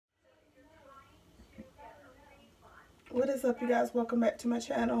What is up, you guys? Welcome back to my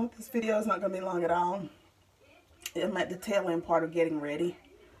channel. This video is not going to be long at all. I'm at the tail end part of getting ready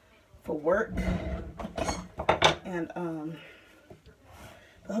for work. And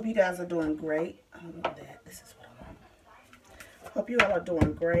I hope you guys are doing great. I don't know that. This is what I want. Hope you all are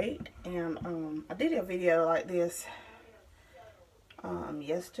doing great. And I did a video like this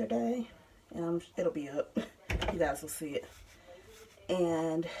yesterday. And it'll be up. You guys will see it.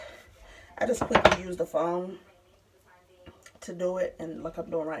 And I just quickly used the phone to do it, and like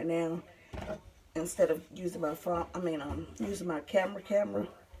I'm doing right now, instead of using my phone, using my camera,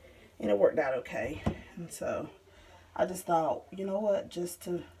 and it worked out okay. And so I just thought, you know what,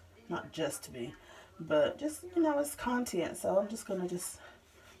 not just to be, but just, you know, it's content. So I'm just gonna let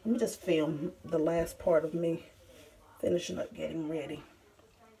me just film the last part of me finishing up getting ready.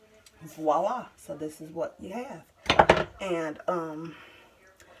 Voila! So this is what you have. And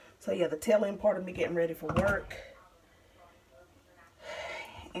so yeah, the tail end part of me getting ready for work.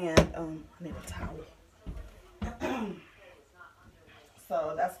 And I need a towel.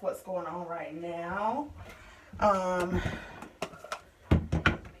 So that's what's going on right now. I'm gonna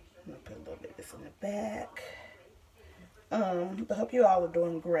put a little bit of this in the back. I hope you all are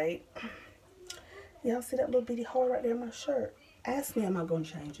doing great. Y'all see that little bitty hole right there in my shirt? Ask me, am I gonna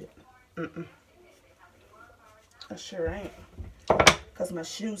change it? I sure ain't. Because my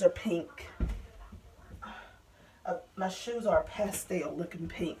shoes are pink. My shoes are pastel looking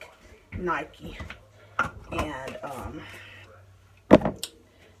pink Nike. And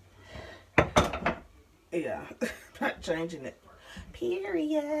yeah, not changing it.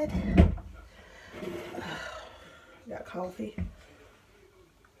 Period. Got coffee.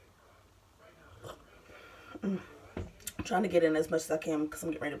 I'm trying to get in as much as I can because I'm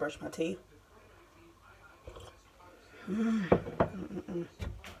getting ready to brush my teeth.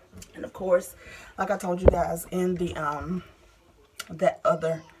 And of course, like I told you guys in the that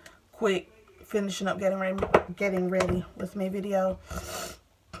other quick finishing up getting ready with me video,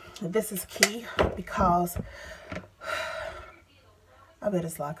 this is key because I bet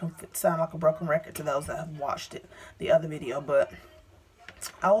it's like sound like a broken record to those that have watched it, the other video, but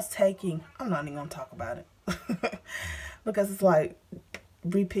I was taking, I'm not even gonna talk about it because it's like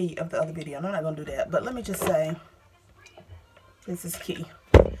repeat of the other video, and I'm not gonna do that. But let me just say, this is key.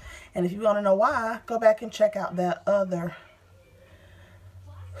 And if you want to know why, go back and check out that other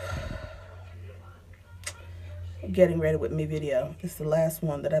getting ready with me video. It's the last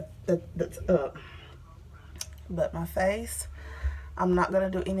one that's up. But my face, I'm not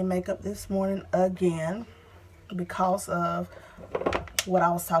going to do any makeup this morning again because of what I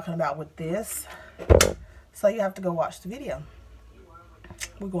was talking about with this. So you have to go watch the video.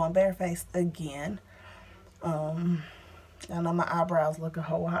 We're going barefaced again. I know my eyebrows look a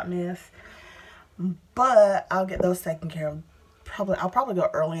whole hot mess, but I'll get those taken care of. I'll probably go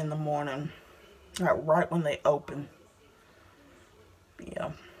early in the morning, like right when they open.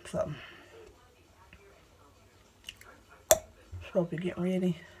 Yeah, so hope you're getting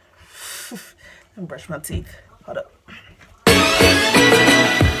ready. And brush my teeth. Hold up.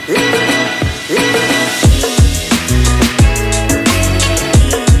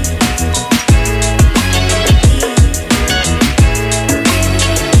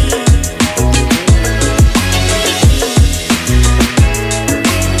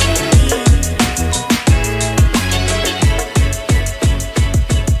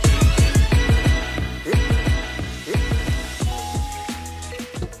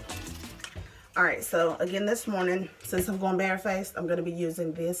 Alright, so again this morning, since I'm going barefaced, I'm going to be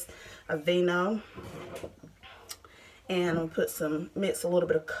using this Aveeno. And I'm going to mix a little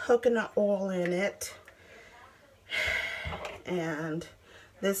bit of coconut oil in it. And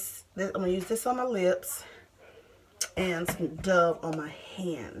I'm going to use this on my lips and some Dove on my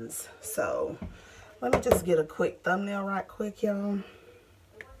hands. So let me just get a quick thumbnail right quick, y'all.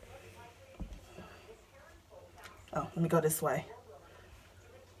 Oh, let me go this way.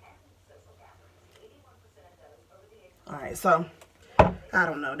 Alright, so I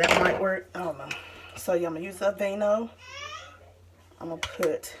don't know, that might work. I don't know. So yeah, I'm gonna use the Aveeno. I'm gonna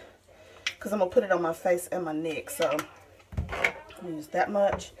put it on my face and my neck. So I'm gonna use that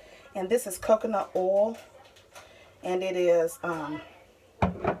much. And this is coconut oil, and it is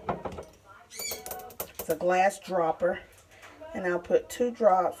it's a glass dropper, and I'll put 2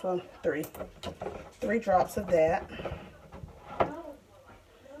 drops, well, 3 drops of that.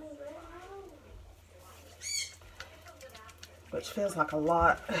 Which feels like a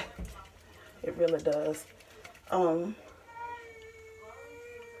lot. It really does.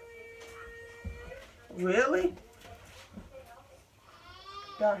 Really?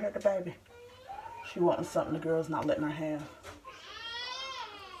 Y'all heard the baby. She wanting something the girl's not letting her have.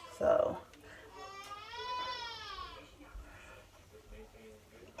 So,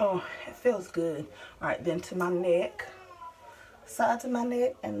 oh, it feels good. All right, then to my neck, sides of my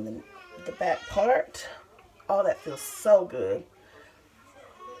neck, and then the back part. Oh, that feels so good.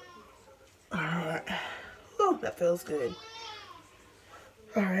 All right. Oh, that feels good.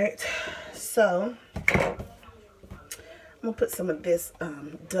 All right, so I'm gonna put some of this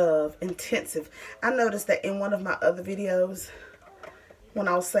Dove Intensive. I noticed that in one of my other videos, when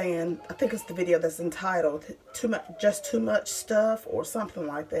I was saying, I think it's the video that's entitled just too much stuff or something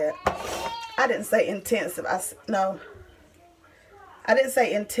like that. I didn't say intensive. No, I didn't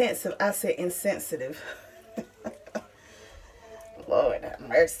say intensive. I said insensitive. Lord have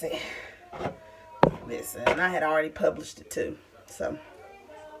mercy. Listen, I had already published it too, so.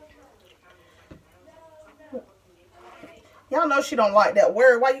 Y'all know she don't like that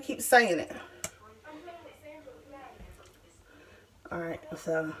word. Why you keep saying it? Alright,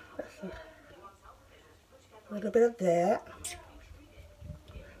 so a little bit of that.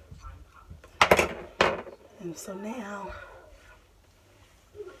 And so now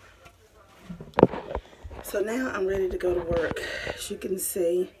I'm ready to go to work. As you can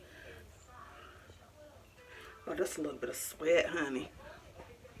see. Oh, that's a little bit of sweat, honey.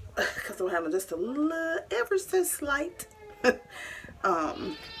 Because I'm having just a little, ever so slight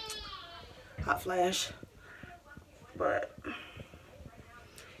hot flash. But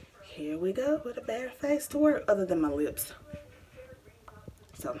here we go with a bare face to work, other than my lips.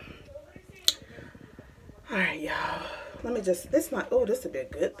 So, alright, y'all. Let me just, this would be a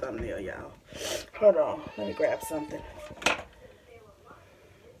good thumbnail, y'all. Hold on, let me grab something.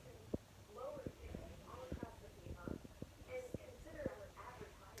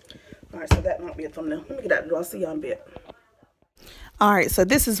 Alright, so that might be a thumbnail. Let me get out the door. I'll see y'all in a bit. Alright, so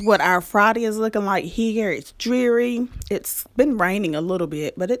this is what our Friday is looking like here. It's dreary. It's been raining a little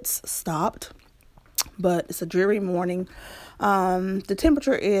bit, but it's stopped. But it's a dreary morning. The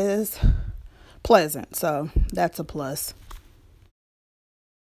temperature is pleasant, so that's a plus.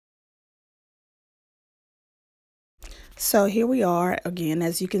 So here we are again.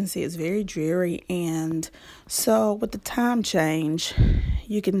 As you can see, it's very dreary, and so with the time change,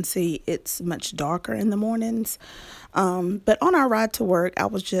 you can see it's much darker in the mornings. But on our ride to work, I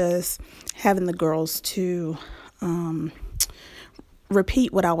was just having the girls to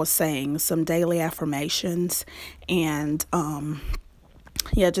repeat what I was saying, some daily affirmations, and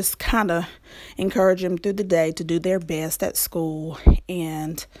yeah, just kind of encourage them through the day to do their best at school,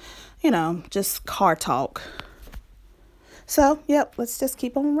 and you know, just car talk. So, yep, let's just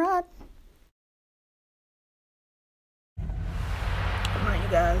keep on riding. Alright, you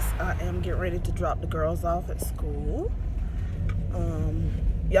guys, I am getting ready to drop the girls off at school.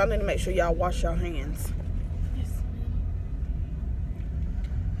 Y'all need to make sure y'all wash your hands. Yes.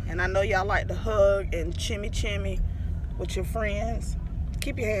 And I know y'all like to hug and chimmy with your friends.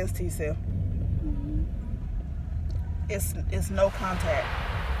 Keep your hands to yourself. Mm-hmm. It's no contact.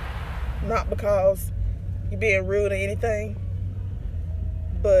 Not because you're being rude or anything,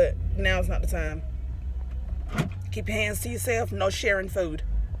 but now's not the time. Keep your hands to yourself. No sharing food.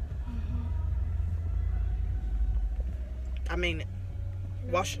 Mm-hmm. I mean it.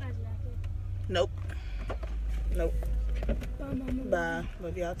 Wash it. Nope. Nope. Bye, Mama. Bye.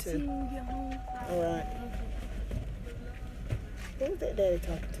 Love y'all too. See you when you get home. All right. Okay. Who's that daddy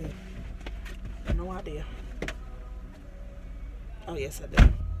talking to? No idea. Oh yes, I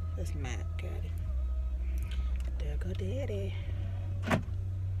do. That's Matt. Got it. There go daddy.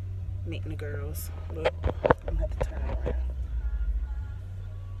 Meeting the girls. Look, I'm gonna have to turn around.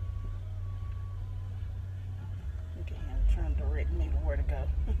 Look at him trying to direct me to where to go.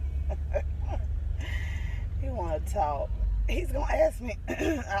 He wanna talk. He's gonna ask me.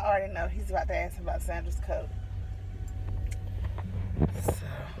 I already know he's about to ask me about Sandra's coat. So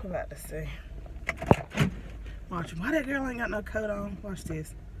we're about to see. Watch, why that girl ain't got no coat on? Watch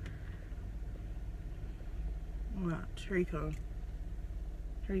this. Watch, here he come.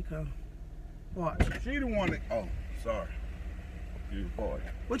 Here you come. Watch. She the one that, oh, sorry. You recorded.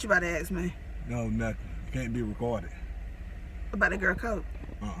 What you about to ask me? No, nothing. Can't be recorded. About the girl coat?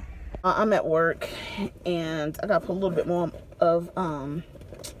 I'm at work, and I gotta put a little bit more of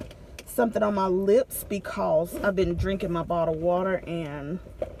something on my lips because I've been drinking my bottled water, and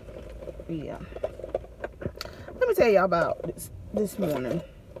yeah. Let me tell y'all about this morning.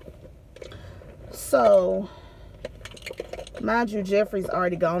 So, mind you, Jeffrey's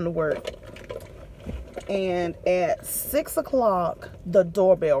already gone to work. And at 6 o'clock, the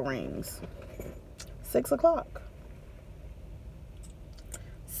doorbell rings. 6 o'clock.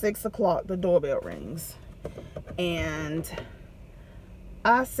 6 o'clock, the doorbell rings. And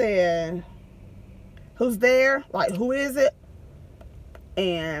I said, who's there? Like, who is it?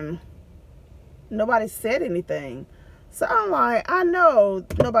 And nobody said anything. So I'm like, I know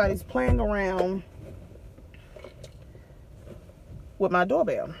nobody's playing around with my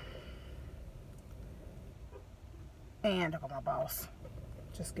doorbell. And look at my boss.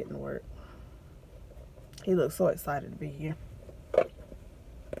 Just getting to work. He looks so excited to be here.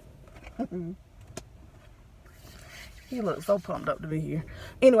 He looks so pumped up to be here.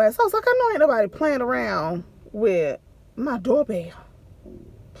 Anyway, so I was like, I know ain't nobody playing around with my doorbell.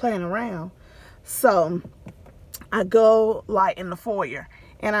 Playing around. So I go like in the foyer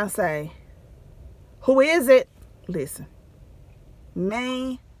and I say, who is it? Listen.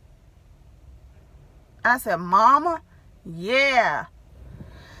 Me. I said, Mama? Yeah.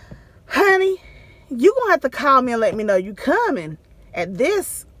 Honey, you gonna have to call me and let me know you coming at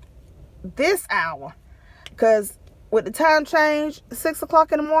this hour. Because with the time change, 6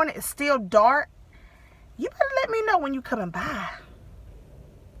 o'clock in the morning, it's still dark. You better let me know when you coming by.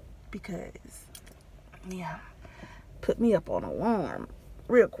 Because, yeah, put me up on alarm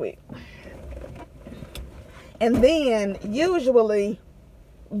real quick. And then, usually,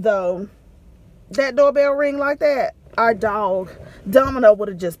 though, that doorbell ring like that, our dog, Domino, would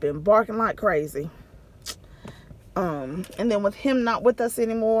have just been barking like crazy. And then with him not with us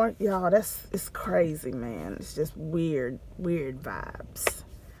anymore, y'all, it's crazy, man. It's just weird vibes.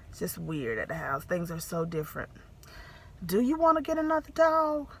 It's just weird at the house. Things are so different. Do you want to get another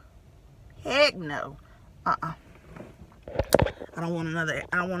dog? Heck no. I don't want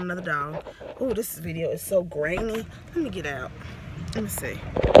another dog. Oh, this video is so grainy. Let me get out. Let me see.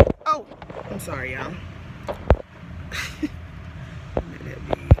 Oh, I'm sorry, y'all. Make that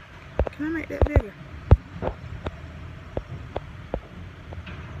big. Can I make that bigger?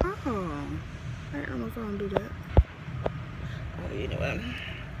 Oh, I don't know if I can do that. Oh, anyway.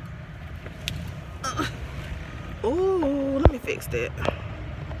 Oh, let me fix that.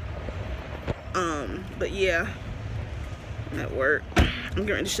 But yeah, that worked. I'm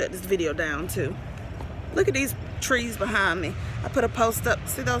going to shut this video down too. Look at these trees behind me. I put a post up.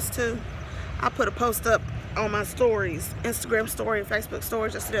 See those two? I put a post up on my stories, Instagram story and Facebook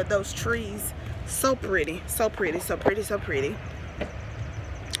stories. Just at those trees. So pretty, so pretty, so pretty, so pretty.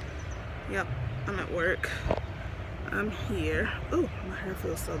 Yep, I'm at work. I'm here. Ooh, my hair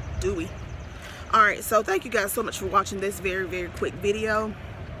feels so dewy. Alright, so thank you guys so much for watching this very quick video.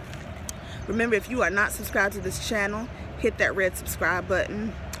 Remember, if you are not subscribed to this channel, hit that red subscribe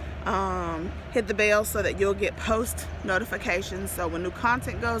button. Hit the bell so that you'll get post notifications. So when new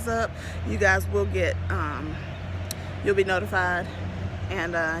content goes up, you guys will get, you'll be notified.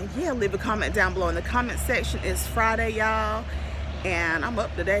 And yeah, leave a comment down below in the comment section. It's Friday, y'all. And I'm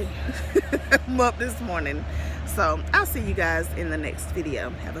up today. I'm up this morning. So I'll see you guys in the next video.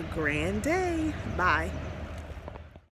 Have a grand day. Bye.